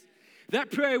Jesus.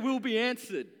 That prayer will be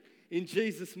answered in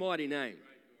Jesus' mighty name.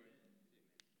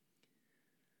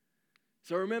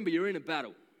 So remember, you're in a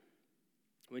battle.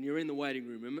 When you're in the waiting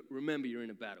room, remember you're in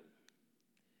a battle.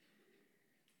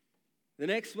 The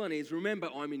next one is, remember,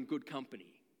 I'm in good company.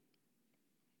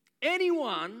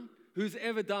 Anyone who's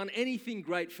ever done anything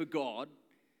great for God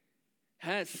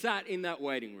has sat in that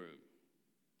waiting room.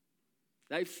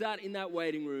 They've sat in that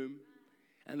waiting room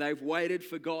and they've waited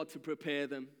for God to prepare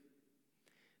them.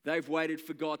 They've waited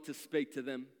for God to speak to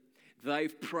them.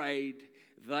 They've prayed.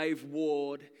 They've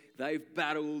warred. They've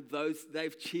battled.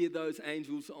 They've cheered those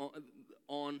angels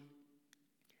on.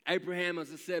 Abraham,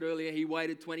 as I said earlier, he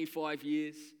waited 25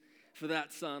 years for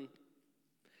that son.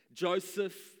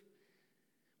 Joseph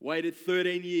waited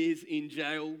 13 years in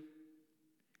jail.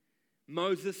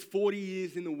 Moses, 40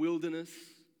 years in the wilderness.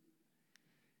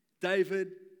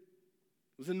 David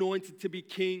was anointed to be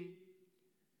king.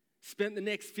 Spent the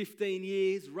next 15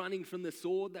 years running from the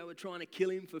sword. They were trying to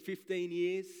kill him for 15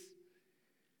 years.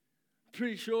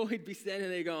 Pretty sure he'd be standing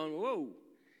there going, whoa,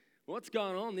 what's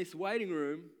going on in this waiting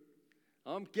room?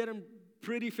 I'm getting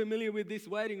pretty familiar with this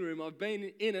waiting room. I've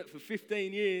been in it for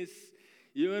 15 years.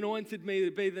 You anointed me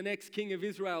to be the next king of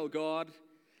Israel, God.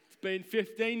 It's been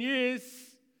 15 years.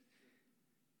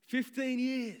 15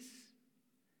 years.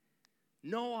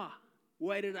 Noah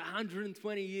waited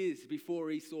 120 years before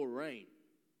he saw rain.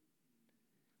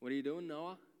 What are you doing,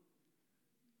 Noah?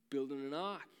 Building an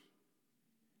ark.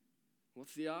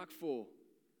 What's the ark for?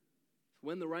 It's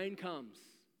when the rain comes.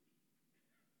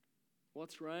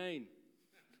 What's rain?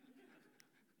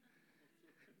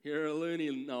 You're a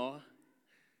loony, Noah.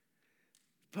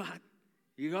 But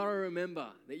you got to remember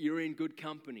that you're in good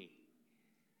company.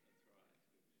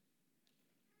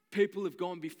 People have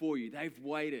gone before you. They've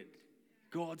waited.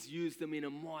 God's used them in a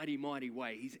mighty, mighty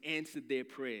way. He's answered their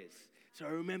prayers. So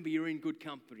remember, you're in good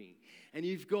company. And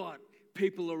you've got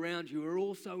people around you who are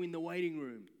also in the waiting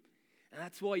room. And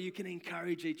that's why you can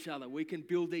encourage each other. We can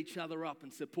build each other up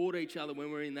and support each other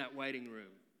when we're in that waiting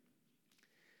room.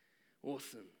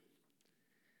 Awesome.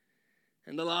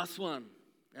 And the last one,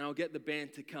 and I'll get the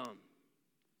band to come.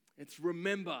 It's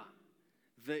remember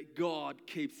that God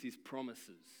keeps his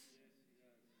promises.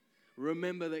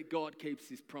 Remember that God keeps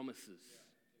his promises.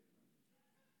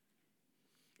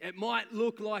 It might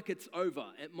look like it's over.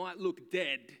 It might look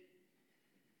dead.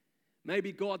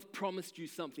 Maybe God's promised you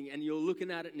something and you're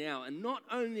looking at it now. And not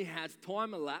only has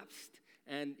time elapsed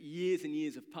and years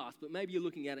have passed, but maybe you're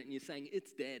looking at it and you're saying,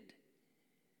 it's dead.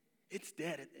 It's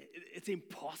dead. It's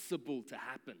impossible to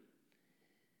happen.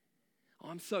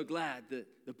 I'm so glad that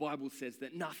the Bible says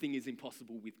that nothing is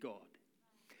impossible with God.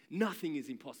 Nothing is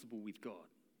impossible with God.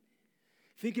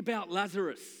 Think about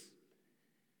Lazarus.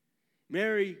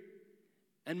 Mary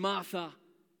and Martha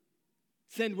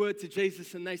send word to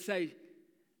Jesus and they say,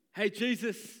 hey,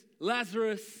 Jesus,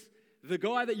 Lazarus, the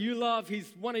guy that you love,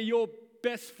 he's one of your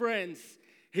best friends.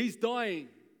 He's dying.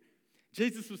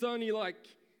 Jesus was only like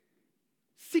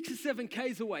 6 or 7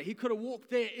 k's away. He could have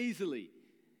walked there easily.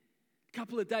 A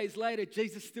couple of days later,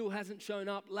 Jesus still hasn't shown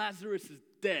up. Lazarus is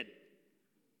dead.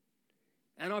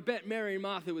 And I bet Mary and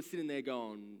Martha were sitting there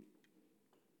going,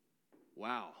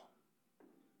 wow,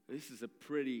 this is a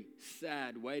pretty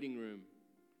sad waiting room.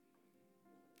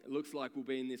 It looks like we'll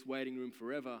be in this waiting room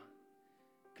forever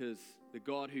because the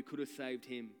God who could have saved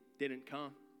him didn't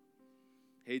come.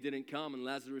 He didn't come and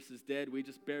Lazarus is dead. We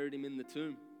just buried him in the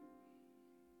tomb.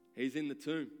 He's in the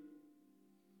tomb.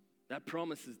 That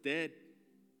promise is dead.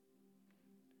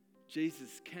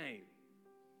 Jesus came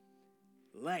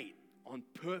late on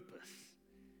purpose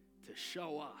to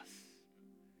show us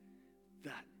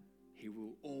that he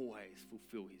will always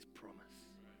fulfill his promise.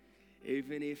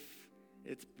 Even if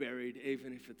it's buried,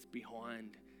 even if it's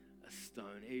behind a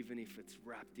stone, even if it's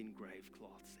wrapped in grave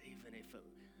cloths, even if it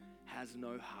has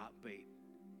no heartbeat,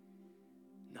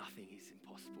 nothing is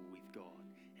impossible with God.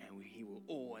 And he will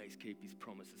always keep his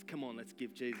promises. Come on, let's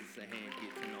give Jesus a hand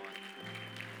here tonight.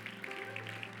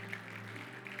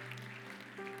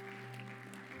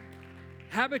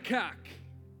 Habakkuk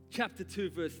chapter 2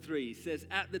 verse 3 says,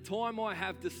 at the time I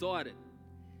have decided,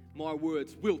 my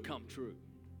words will come true.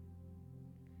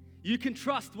 You can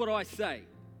trust what I say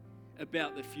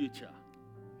about the future.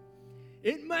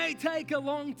 It may take a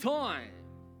long time,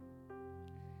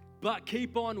 but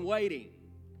keep on waiting.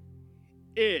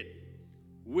 It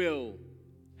will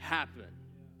happen.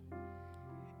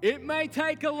 It may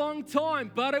take a long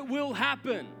time, but it will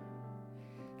happen.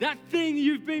 That thing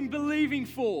you've been believing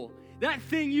for, that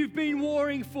thing you've been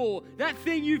warring for, that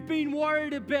thing you've been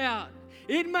worried about,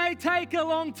 it may take a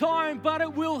long time, but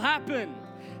it will happen,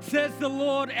 says the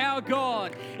Lord our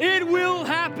God. It will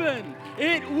happen.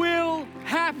 It will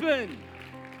happen.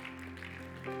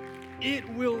 It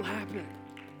will happen.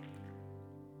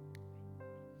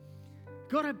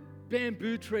 Got a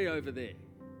bamboo tree over there.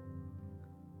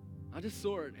 I just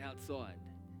saw it outside.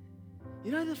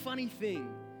 You know the funny thing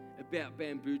about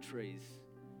bamboo trees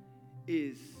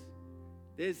is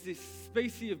there's this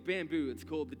species of bamboo, it's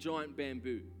called the giant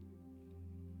bamboo.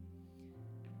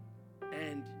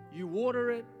 And you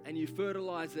water it and you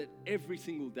fertilize it every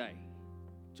single day.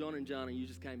 John and Jana, you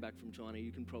just came back from China.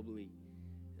 You can probably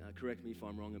correct me if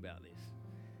I'm wrong about this.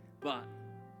 But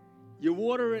you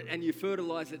water it and you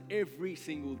fertilize it every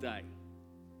single day.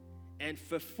 And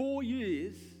for 4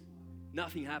 years,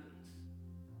 nothing happens.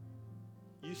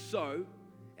 You sow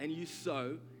and you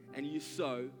sow and you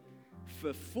sow.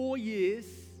 For 4 years,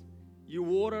 you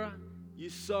water, you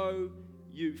sow,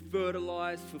 you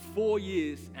fertilize for 4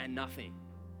 years and nothing.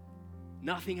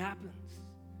 Nothing happens.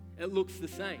 It looks the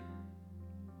same.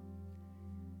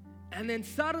 And then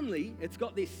suddenly, it's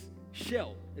got this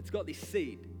shell, it's got this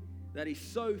seed that is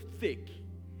so thick,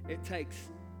 it takes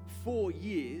 4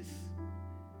 years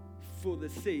for the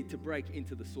seed to break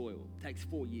into the soil. It takes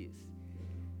 4 years.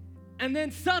 And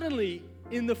then suddenly,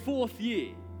 in the 4th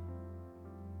year,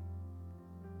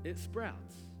 it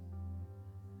sprouts.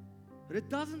 But it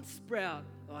doesn't sprout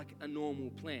like a normal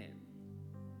plant.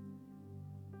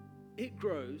 It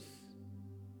grows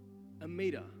 1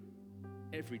 meter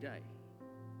every day.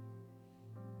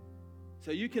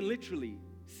 So you can literally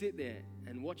sit there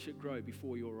and watch it grow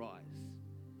before your eyes.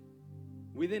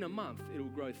 Within a month, it'll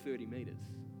grow 30 meters.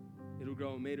 It'll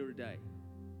grow 1 meter a day.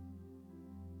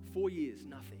 4 years,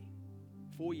 nothing.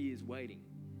 4 years waiting.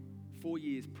 4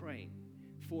 years praying.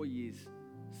 4 years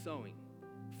sowing.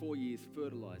 4 years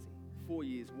fertilizing. 4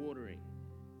 years watering.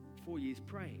 4 years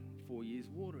praying. 4 years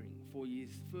watering. 4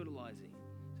 years fertilizing.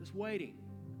 Just waiting,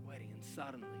 and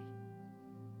suddenly,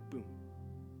 boom.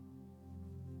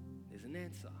 There's an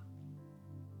answer.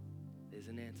 There's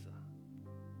an answer.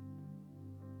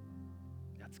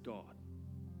 That's God.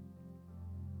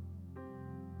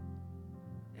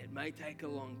 It may take a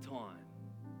long time,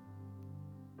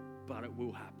 but it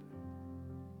will happen.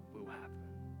 Will happen.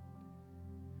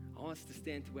 I want us to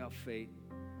stand to our feet.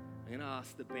 I'm going to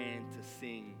ask the band to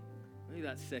sing maybe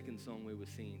that second song we were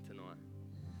singing tonight.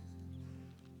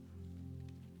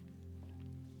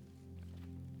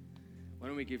 Why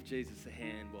don't we give Jesus a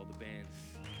hand while the band's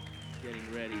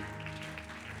getting ready?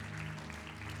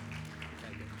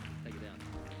 Take it down.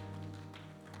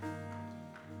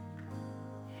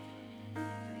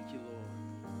 Thank you, Lord.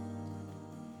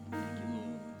 Thank you,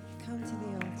 Lord. Come to the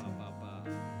altar. Ba.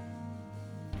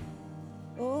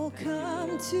 Oh,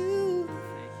 come to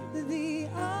the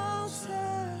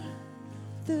altar.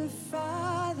 The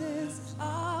Father's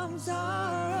arms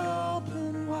are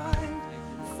open wide.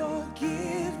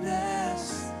 Forgiveness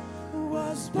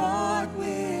was bought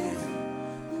with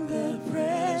the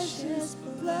precious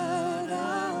blood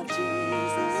of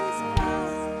Jesus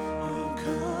Christ. Oh,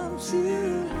 come to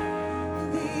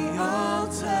the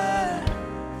altar.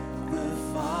 The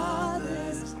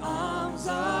Father's arms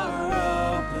are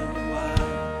open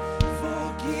wide.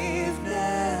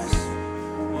 Forgiveness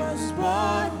was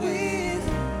bought with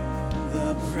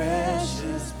the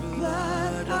precious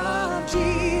blood of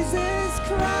Jesus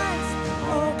Christ.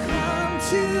 Oh, come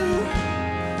to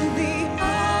the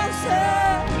altar.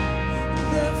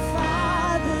 The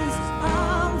Father's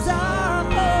arms are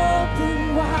open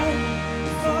wide.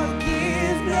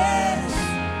 Forgiveness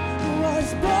was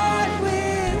bought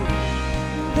with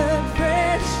the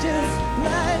precious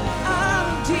blood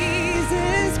of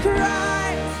Jesus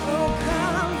Christ. Oh,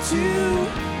 come to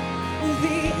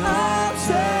the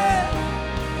altar.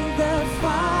 The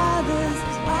Father's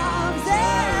arms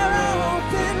are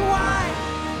open wide.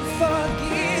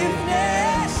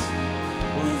 Forgiveness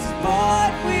was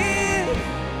bought with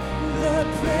the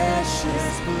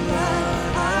precious blood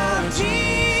of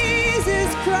Jesus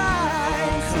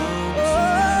Christ. Oh,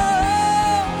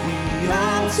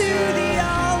 come to the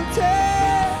altar.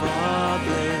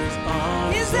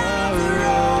 His arms are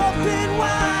open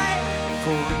wide.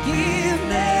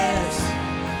 Forgiveness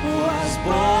was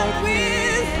bought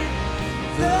with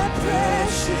the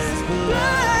precious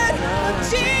blood of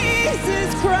Jesus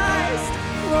Christ.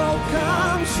 Oh,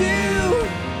 come to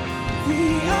the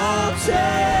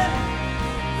altar.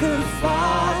 The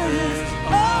Father's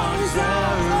arms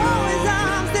are always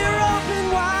on.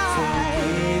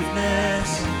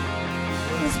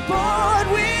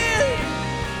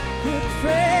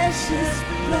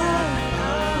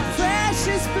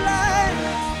 precious blood.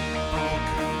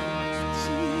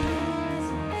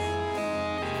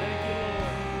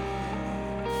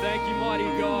 Thank you, mighty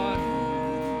God.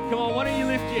 Come on, why don't you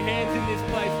lift your hands in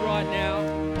this place right now?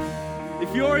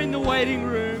 If you're in the waiting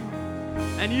room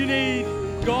and you need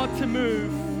God to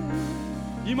move,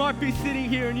 you might be sitting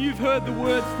here and you've heard the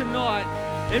words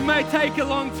tonight. It may take a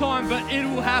long time, but it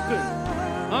will happen.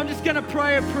 I'm just going to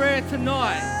pray a prayer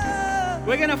tonight.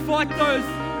 We're going to fight those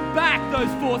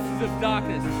forces of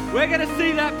darkness. We're going to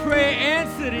see that prayer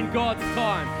answered in God's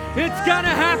time. It's going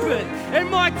to happen. It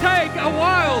might take a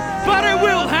while, but it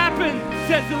will happen,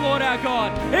 says the Lord our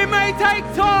God. It may take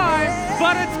time,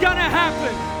 but it's going to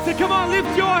happen. So come on,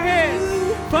 lift your hands.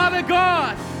 Father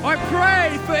God, I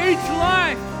pray for each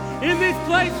life in this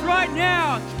place right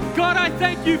now. God, I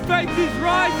thank you. Faith is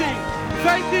rising.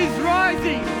 Faith is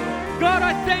rising. God,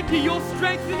 I thank you. You're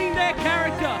strengthening their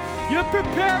character. You're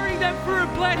preparing them for a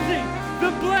blessing.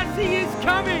 The blessing is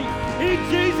coming in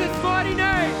Jesus' mighty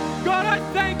name. God, I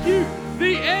thank you.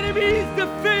 The enemy is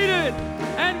defeated.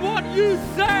 And what you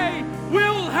say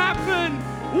will happen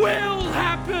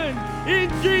in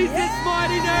Jesus'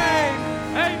 mighty name.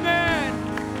 Amen.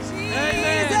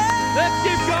 Amen. Let's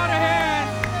give God a hand.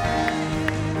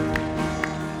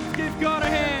 Let's give God a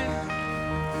hand.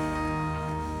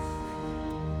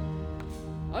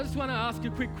 I just want to ask a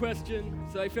quick question.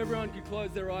 So if everyone could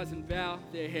close their eyes and bow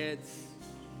their heads.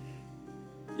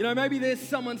 You know, maybe there's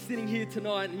someone sitting here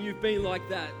tonight and you've been like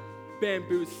that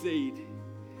bamboo seed.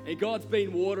 And God's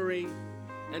been watering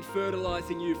and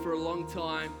fertilizing you for a long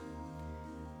time,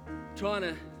 trying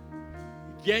to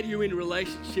get you in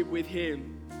relationship with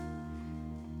Him.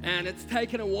 And it's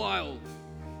taken a while,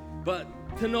 but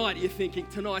tonight you're thinking,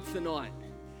 tonight's the night.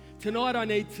 Tonight I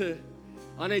need to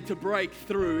break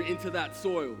through into that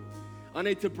soil. I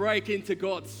need to break into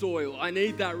God's soil. I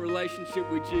need that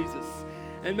relationship with Jesus.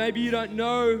 And maybe you don't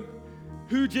know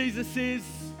who Jesus is,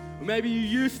 or maybe you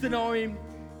used to know Him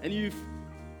and you've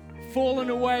fallen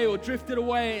away or drifted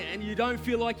away and you don't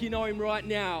feel like you know Him right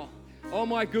now. Oh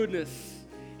my goodness.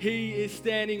 He is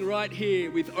standing right here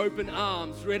with open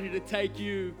arms, ready to take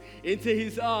you into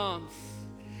His arms.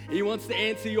 He wants to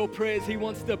answer your prayers. He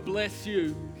wants to bless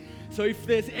you. So if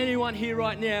there's anyone here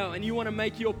right now and you want to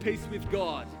make your peace with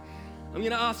God, I'm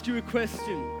going to ask you a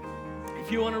question.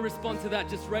 If you want to respond to that,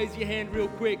 just raise your hand real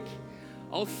quick.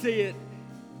 I'll see it.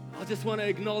 I just want to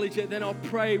acknowledge it, then I'll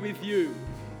pray with you.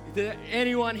 Is there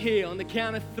anyone here on the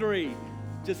count of 3?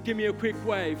 Just give me a quick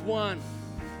wave. 1,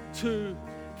 2,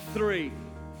 3.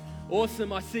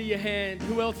 Awesome, I see your hand.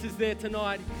 Who else is there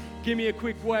tonight? Give me a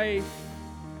quick wave.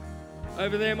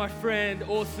 Over there, my friend.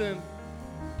 Awesome.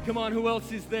 Come on, who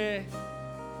else is there?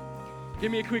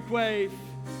 Give me a quick wave.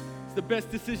 It's the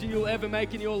best decision you'll ever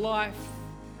make in your life.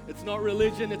 It's not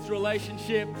religion, it's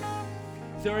relationship.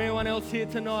 Is there anyone else here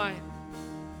tonight?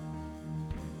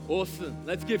 Awesome.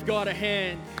 Let's give God a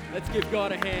hand. Let's give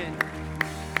God a hand.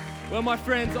 Well, my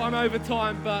friends, I'm over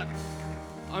time, but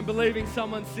I'm believing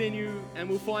someone's seen you and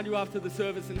we'll find you after the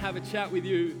service and have a chat with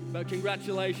you. But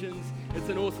congratulations. It's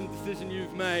an awesome decision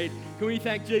you've made. Can we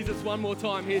thank Jesus one more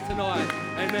time here tonight?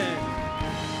 Amen.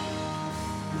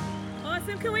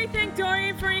 Awesome. Can we thank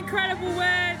Dorian for an incredible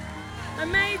word?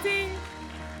 Amazing.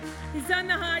 He's done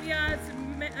the hard yards.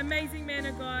 Amazing man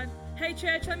of God. Hey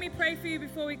church, let me pray for you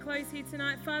before we close here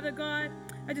tonight. Father God,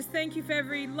 I just thank you for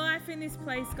every life in this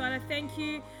place, God. I thank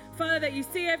you, Father, that you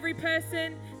see every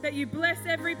person, that you bless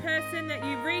every person, that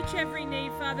you reach every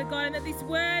need, Father God, and that this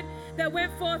word that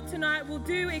went forth tonight will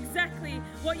do exactly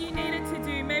what you need it to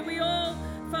do. May we all,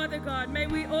 Father God, may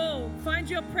we all find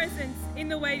your presence in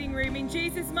the waiting room. In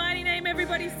Jesus' mighty name,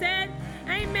 everybody said,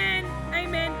 amen,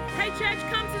 amen. Hey church,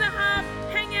 come to the hub,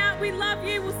 hang out. We love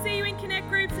you. We'll see you in Connect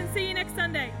groups and see you next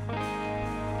Sunday.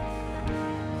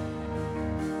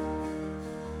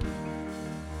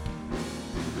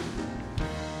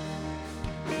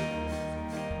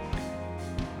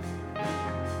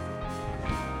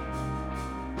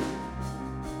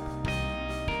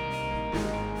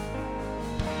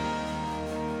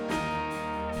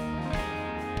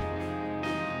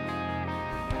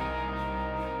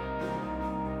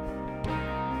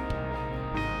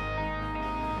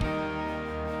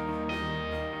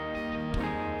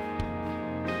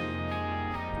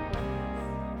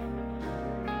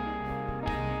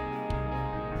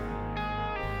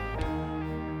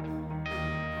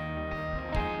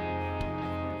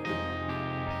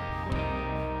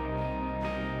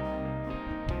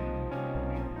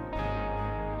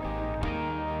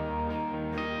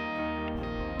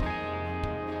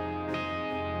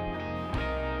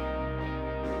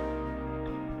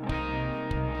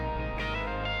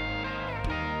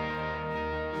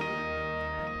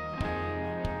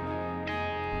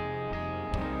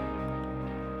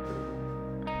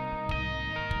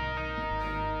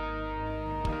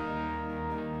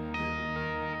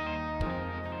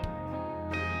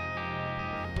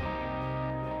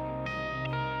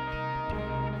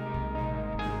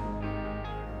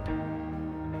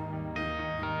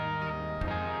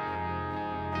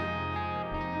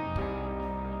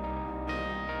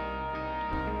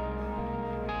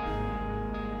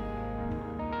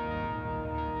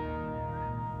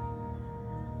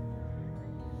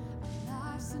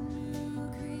 a new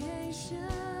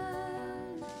creation.